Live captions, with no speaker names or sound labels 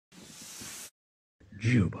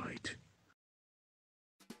GeopByte.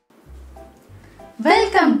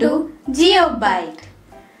 Welcome to GeopByte.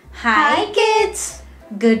 Hi kids!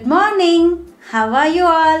 Good morning! How are you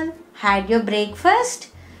all? Had your breakfast?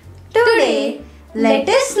 Today, let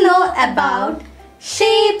us know about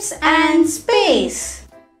shapes and space.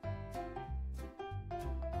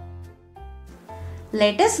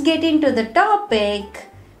 Let us get into the topic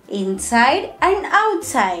inside and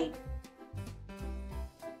outside.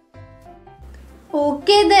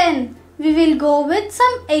 Okay then, we will go with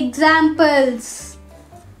some examples.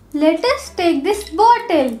 Let us take this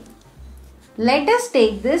bottle. Let us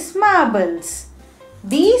take this marbles.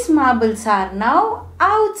 These marbles are now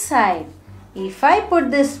outside. If I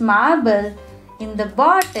put this marble in the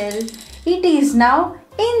bottle, it is now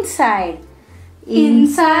inside.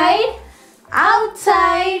 Inside,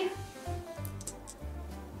 outside.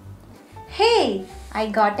 Hey, I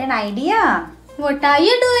got an idea. What are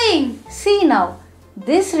you doing? See now,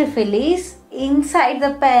 this refill is inside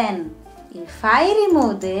the pen. If I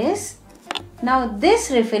remove this, now this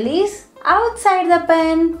refill is outside the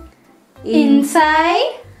pen.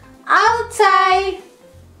 Inside, outside.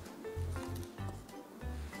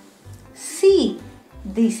 See,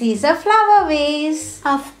 this is a flower vase.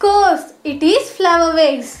 Of course, it is flower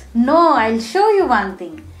vase. No, I'll show you one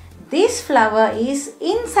thing. This flower is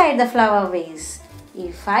inside the flower vase.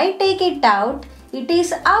 If I take it out, it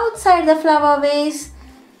is outside the flower vase.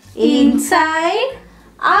 Inside,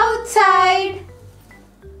 outside.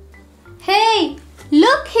 Hey,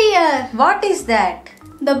 look here. What is that?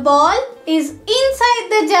 The ball is inside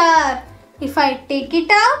the jar. If I take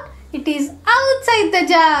it out, it is outside the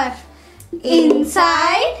jar.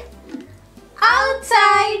 Inside,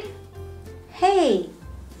 outside. Hey,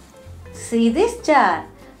 see this jar?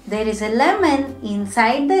 There is a lemon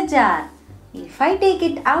inside the jar. If I take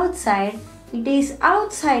it outside, it is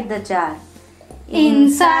outside the jar.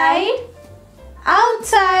 Inside,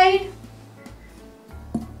 outside.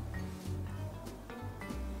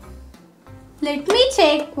 Let me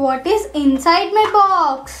check what is inside my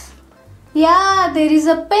box. Yeah, there is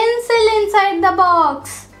a pencil inside the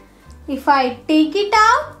box. If I take it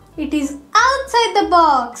out, it is outside the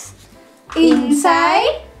box.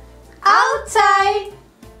 Inside, outside.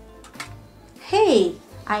 Hey,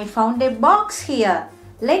 I found a box here.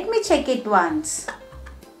 Let me check it once.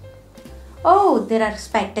 Oh, there are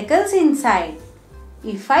spectacles inside.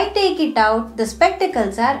 If I take it out, the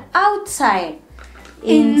spectacles are outside.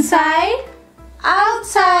 Inside,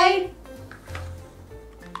 outside.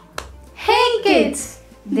 Hey kids,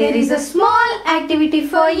 there is a small activity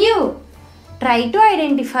for you. Try to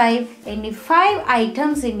identify any 5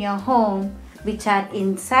 items in your home which are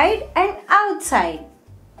inside and outside.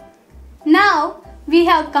 Now, we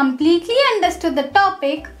have completely understood the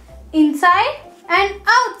topic inside and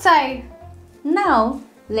outside. Now,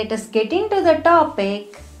 let us get into the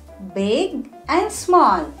topic big and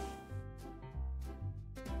small.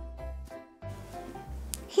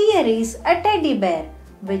 Here is a teddy bear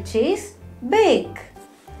which is big.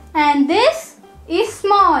 And this is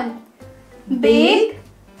small. Big,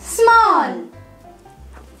 small.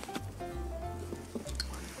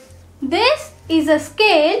 This is a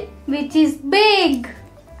scale which is big.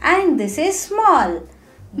 And this is small.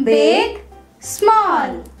 Big,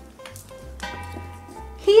 small.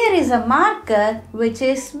 Here is a marker which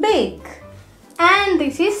is big. And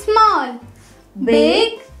this is small.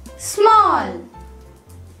 Big, small.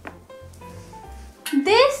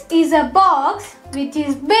 This is a box which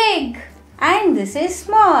is big. And this is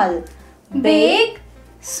small. Big,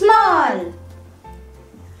 small.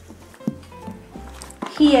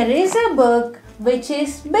 Here is a book which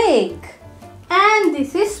is big. And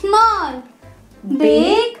this is small.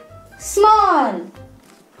 Big, small.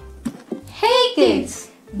 Hey kids,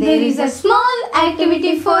 there is a small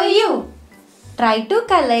activity for you. Try to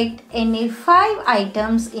collect any 5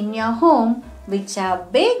 items in your home which are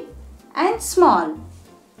big and small.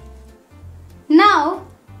 Now,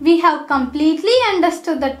 we have completely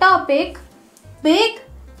understood the topic big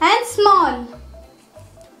and small.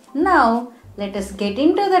 Now, let us get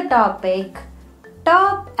into the topic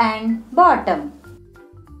top and bottom.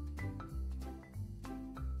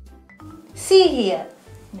 See here,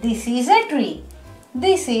 this is a tree.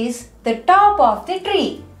 This is the top of the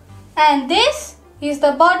tree. And this is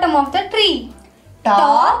the bottom of the tree.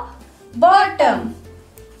 Top, bottom.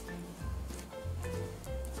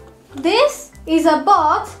 This is a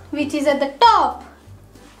box which is at the top.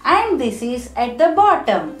 And this is at the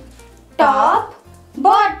bottom. Top,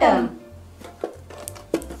 bottom.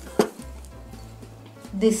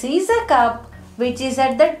 This is a cup which is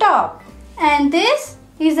at the top. And this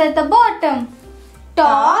is at the bottom.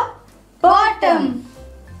 Top, bottom.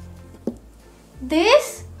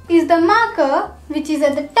 This is the marker which is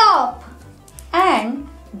at the top. And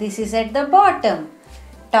this is at the bottom.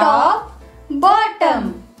 Top,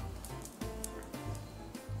 bottom.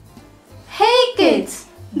 Hey kids,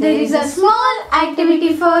 there is a small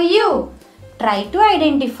activity for you. Try to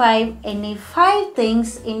identify any 5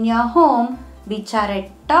 things in your home which are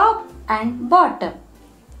at top and bottom.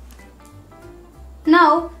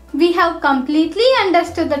 Now we have completely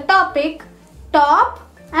understood the topic top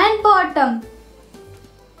and bottom.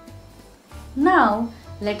 Now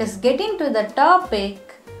let us get into the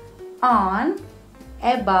topic on,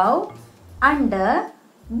 above, under,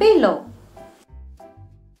 below.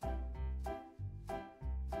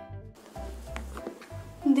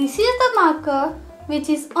 This is the marker which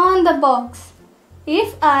is on the box.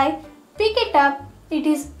 If I pick it up, it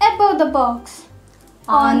is above the box.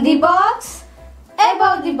 On the box,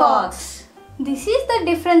 above the box. This is the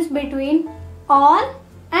difference between on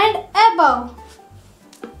and above.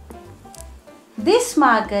 This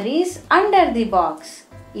marker is under the box.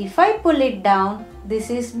 If I pull it down, this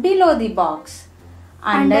is below the box.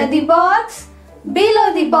 Under the box,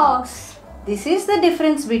 below the box. This is the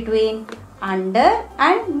difference between under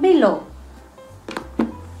and below.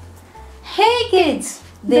 Hey kids,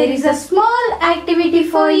 there is a small activity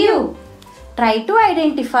for you. Try to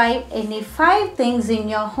identify any 5 things in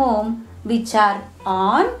your home which are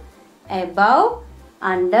on, above,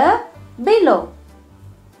 under, below.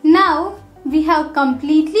 Now we have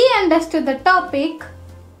completely understood the topic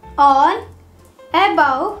on,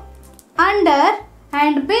 above, under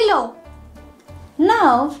and below.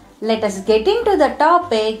 Now let us get into the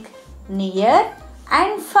topic near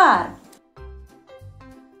and far.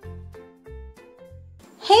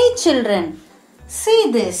 Hey children, see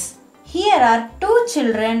this. Here are 2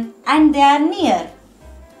 children and they are near.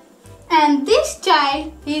 And this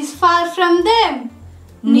child is far from them.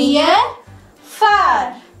 Near,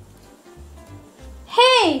 far.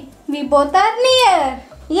 Hey, we both are near.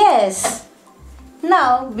 Yes.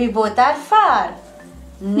 Now we both are far.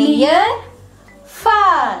 Near,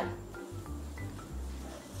 far.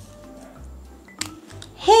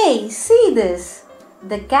 Hey, see this.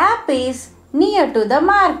 The cap is near to the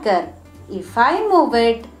marker. If I move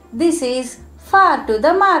it, this is far to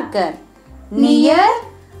the marker. Near,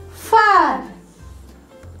 far.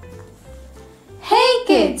 Hey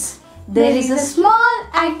kids, there is a small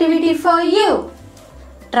activity for you.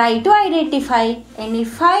 Try to identify any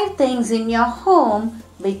 5 things in your home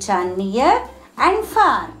which are near and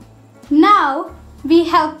far. Now we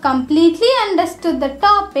have completely understood the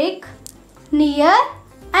topic near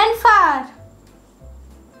and far.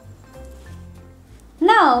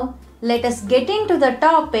 Now let us get into the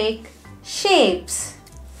topic shapes.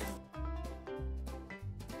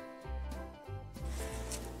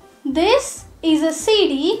 This is a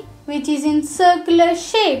CD which is in circular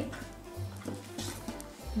shape.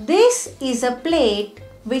 This is a plate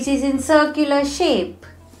which is in circular shape.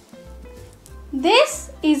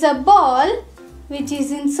 This is a ball which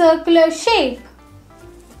is in circular shape.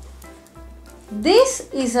 This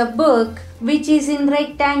is a book which is in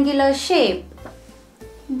rectangular shape.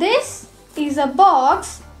 This is a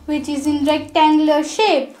box which is in rectangular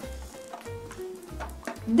shape.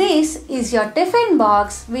 This is your tiffin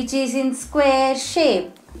box which is in square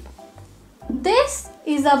shape. This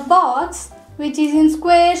is a box which is in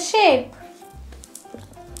square shape.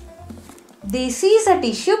 This is a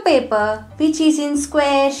tissue paper which is in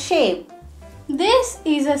square shape. This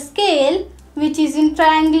is a scale which is in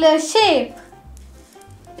triangular shape.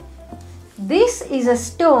 This is a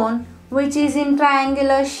stone which is in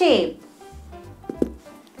triangular shape.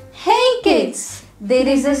 Hey kids, there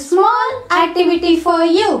is a small activity for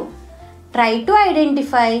you. Try to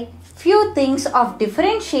identify few things of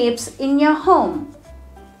different shapes in your home.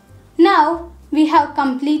 Now we have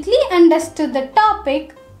completely understood the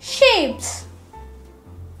topic shapes.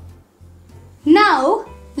 Now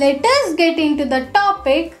let us get into the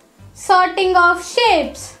topic sorting of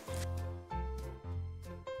shapes.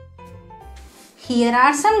 Here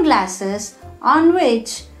are some glasses on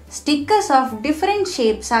which stickers of different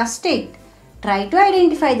shapes are sticked. Try to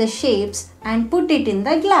identify the shapes and put it in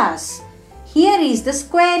the glass. Here is the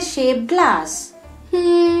square shaped glass.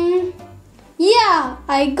 Yeah,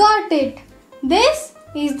 I got it. This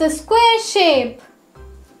is the square shape.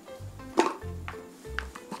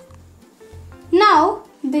 Now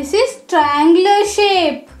this is triangular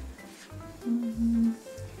shape.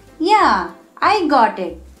 Yeah, I got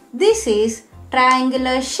it. This is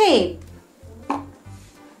triangular shape.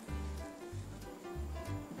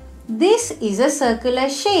 This is a circular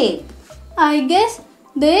shape. I guess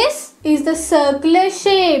this is the circular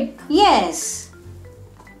shape. Yes.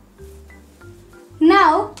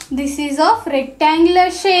 Now this is of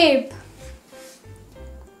rectangular shape.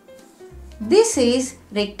 This is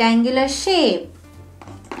rectangular shape.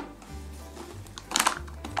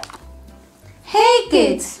 Hey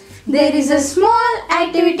kids, there is a small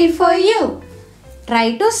activity for you.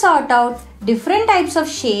 Try to sort out different types of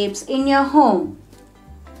shapes in your home.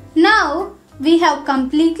 Now we have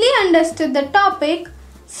completely understood the topic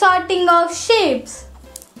sorting of shapes.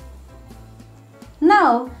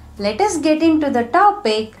 Now let us get into the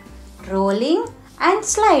topic rolling and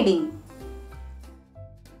sliding.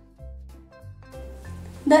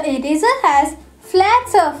 The eraser has flat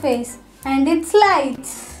surface and it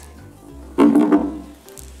slides.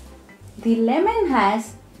 The lemon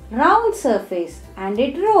has round surface and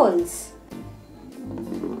it rolls.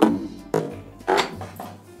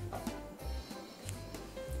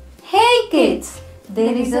 Hey kids,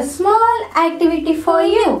 there is a small activity for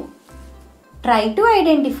you. Try to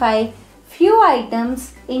identify few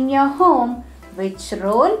items in your home which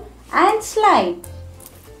roll and slide.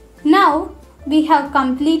 Now we have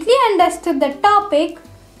completely understood the topic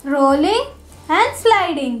rolling and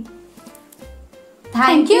sliding.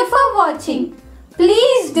 Thank you for watching.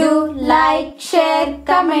 Please do like, share,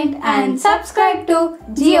 comment and subscribe to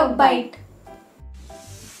GeopByte.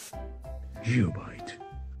 GeopByte.